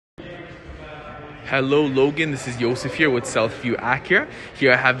Hello Logan, this is Joseph here with Southview Acura.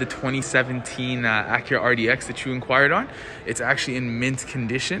 Here I have the 2017 Acura RDX that you inquired on. It's actually in mint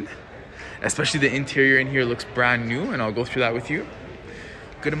condition, especially the interior in here looks brand new, and I'll go through that with you.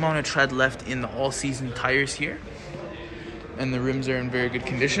 Good amount of tread left in the all-season tires here, and the rims are in very good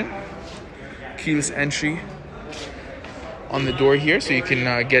condition. Keyless entry on the door here, so you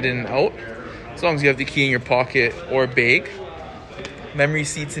can get in and out as long as you have the key in your pocket or bag. Memory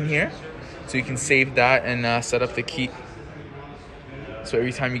seats in here, so you can save that and set up the key. So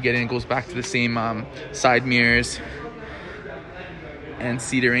every time you get in, it goes back to the same side mirrors and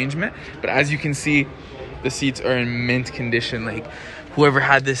seat arrangement. But as you can see, the seats are in mint condition. Like, whoever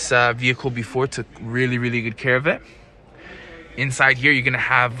had this vehicle before took really good care of it. Inside here, you're gonna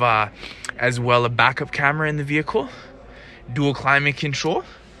have as well a backup camera in the vehicle, dual climate control,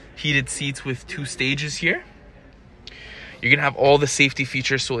 heated seats with 2 stages here. You're gonna have all the safety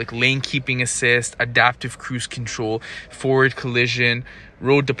features, so like lane keeping assist, adaptive cruise control, forward collision,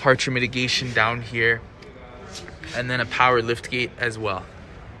 road departure mitigation down here, and then a power lift gate as well.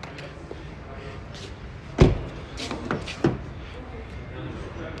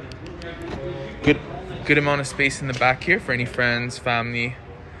 Good amount of space in the back here for any friends, family.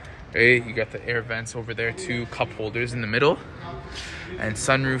 Right, you got the air vents over there too, cup holders in the middle, and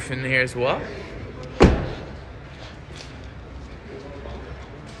sunroof in here as well.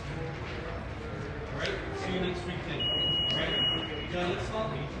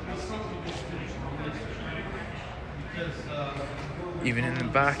 Even in the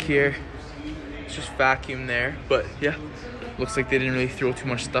back here, it's just vacuum there, but yeah, looks like they didn't really throw too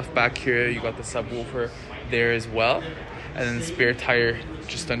much stuff back here. You got the subwoofer there as well, and then the spare tire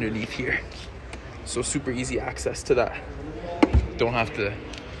just underneath here, so super easy access to that. Don't have to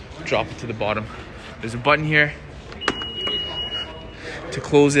drop it to the bottom. There's a button here to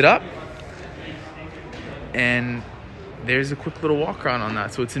close it up, and there's a quick little walk around on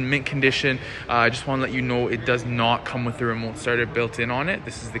that. So it's in mint condition. I just want to let you know it does not come with the remote starter built in on it.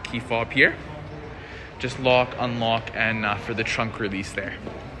 This is the key fob here. Just lock, unlock, and for the trunk release there.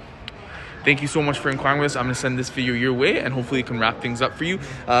 Thank you so much for inquiring with us. I'm going to send this video your way, and hopefully it can wrap things up for you.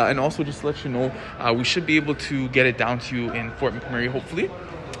 And also just to let you know, we should be able to get it down to you in Fort McMurray, hopefully.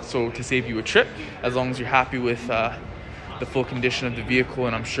 So to save you a trip, as long as you're happy with the full condition of the vehicle,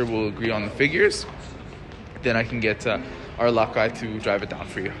 and I'm sure we'll agree on the figures, then I can get our lock guy to drive it down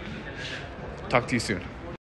for you. Talk to you soon.